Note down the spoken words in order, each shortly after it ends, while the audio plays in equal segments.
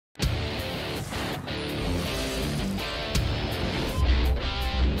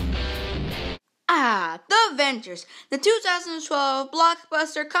Avengers, the 2012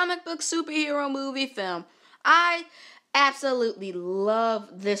 blockbuster comic book superhero movie film. I absolutely love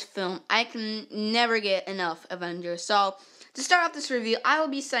this film. I can never get enough Avengers. So, to start off this review, I will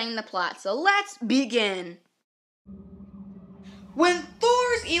be saying the plot. So, let's begin. When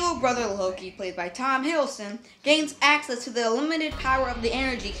Thor's evil brother Loki, played by Tom Hiddleston, gains access to the unlimited power of the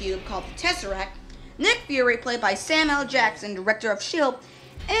energy cube called the Tesseract, Nick Fury, played by Sam L. Jackson, director of S.H.I.E.L.D.,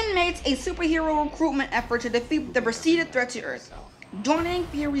 inmates a superhero recruitment effort to defeat the perceived threat to Earth. Joining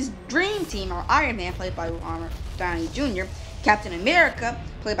Fury's dream team are Iron Man, played by Robert Downey Jr., Captain America,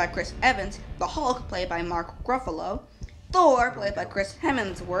 played by Chris Evans, the Hulk, played by Mark Ruffalo, Thor, played by Chris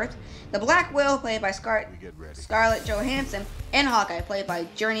Hemsworth, the Black Widow, played by Scarlett Johansson, and Hawkeye, played by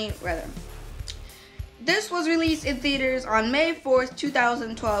Jeremy Renner. This was released in theaters on May 4th,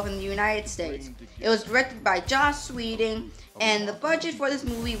 2012 in the United States. It was directed by Joss Whedon, and the budget for this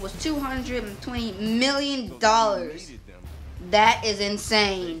movie was $220 million. That is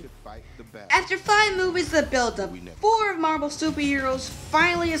insane. After 5 movies that build up, 4 Marvel superheroes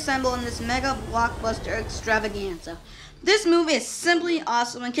finally assemble in this mega blockbuster extravaganza. This movie is simply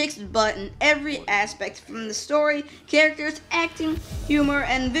awesome and kicks butt in every aspect, from the story, characters, acting, humor,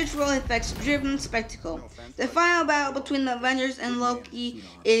 and visual effects driven spectacle. The final battle between the Avengers and Loki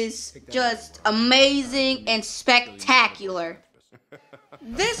is just amazing and spectacular.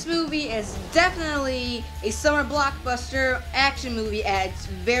 This movie is definitely a summer blockbuster action movie at its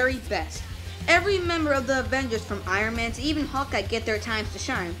very best. Every member of the Avengers, from Iron Man to even Hawkeye, get their times to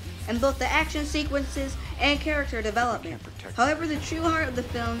shine in both the action sequences and character development. However, the true heart of the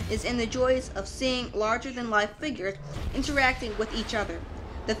film is in the joys of seeing larger-than-life figures interacting with each other.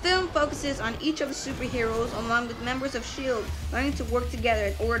 The film focuses on each of the superheroes, along with members of S.H.I.E.L.D., learning to work together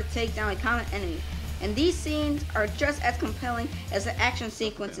in order to take down a common enemy. And these scenes are just as compelling as the action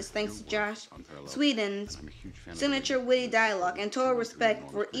sequences, thanks to Joss Whedon's signature witty dialogue and total respect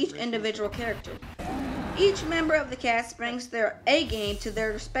for each individual character. Each member of the cast brings their A-game to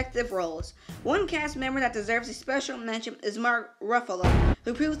their respective roles. One cast member that deserves a special mention is Mark Ruffalo,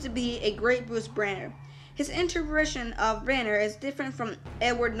 who proves to be a great Bruce Banner. His interpretation of Banner is different from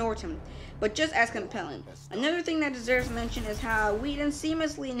Edward Norton, but just as compelling. Another thing that deserves mention is how Whedon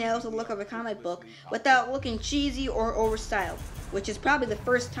seamlessly nails the look of a comic book without looking cheesy or overstyled, which is probably the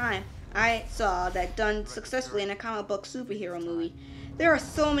first time I saw that done successfully in a comic book superhero movie. There are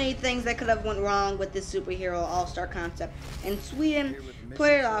so many things that could have went wrong with this superhero all-star concept, and Whedon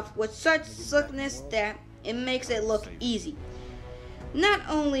played it off with such slickness that it makes it look easy. Not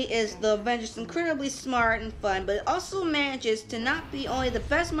only is the Avengers incredibly smart and fun, but it also manages to not be only the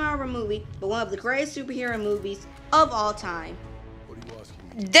best Marvel movie, but one of the greatest superhero movies of all time.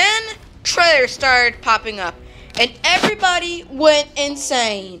 Then trailers started popping up, and everybody went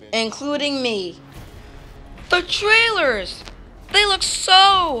insane, including me. The trailers! They look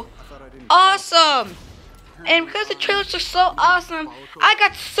so awesome! And because the trailers are so awesome, I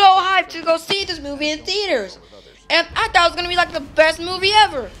got so hyped to go see this movie in theaters. And I thought it was going to be like the best movie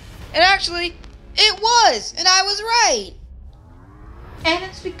ever. And actually, it was. And I was right. And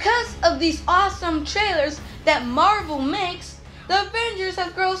it's because of these awesome trailers that Marvel makes, the Avengers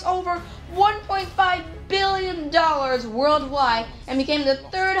have grossed over $1.5 billion worldwide and became the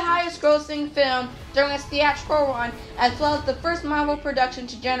 3rd highest grossing film during its theatrical run, as well as the first Marvel production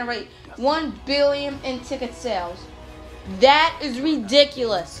to generate $1 billion in ticket sales. That is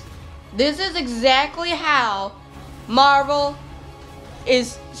ridiculous. This is exactly how Marvel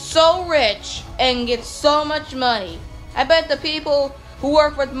is so rich and gets so much money. I bet the people who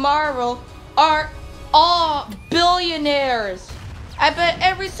work with Marvel are all billionaires. I bet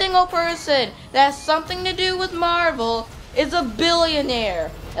every single person that has something to do with Marvel is a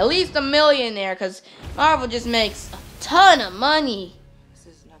billionaire. At least a millionaire, because Marvel just makes a ton of money. This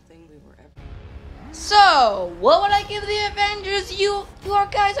is nothing we were ever. So, what would I give the Avengers, you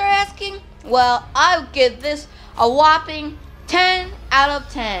guys are asking? Well, I would give this a whopping 10 out of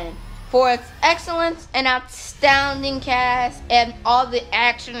 10 for its excellence and outstanding cast and all the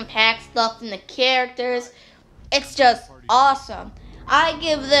action-packed stuff and the characters. It's just awesome. I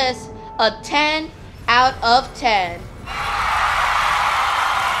give this a 10 out of 10.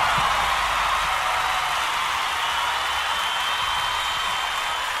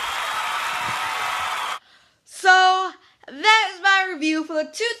 So, that is my review for the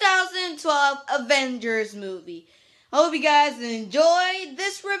 2012 Avengers movie. I hope you guys enjoyed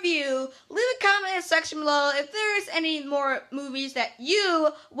this review. Leave a comment in the section below if there is any more movies that you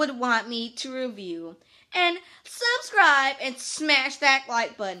would want me to review. And subscribe and smash that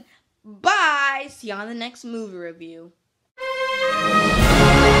like button. Bye! See you on the next movie review.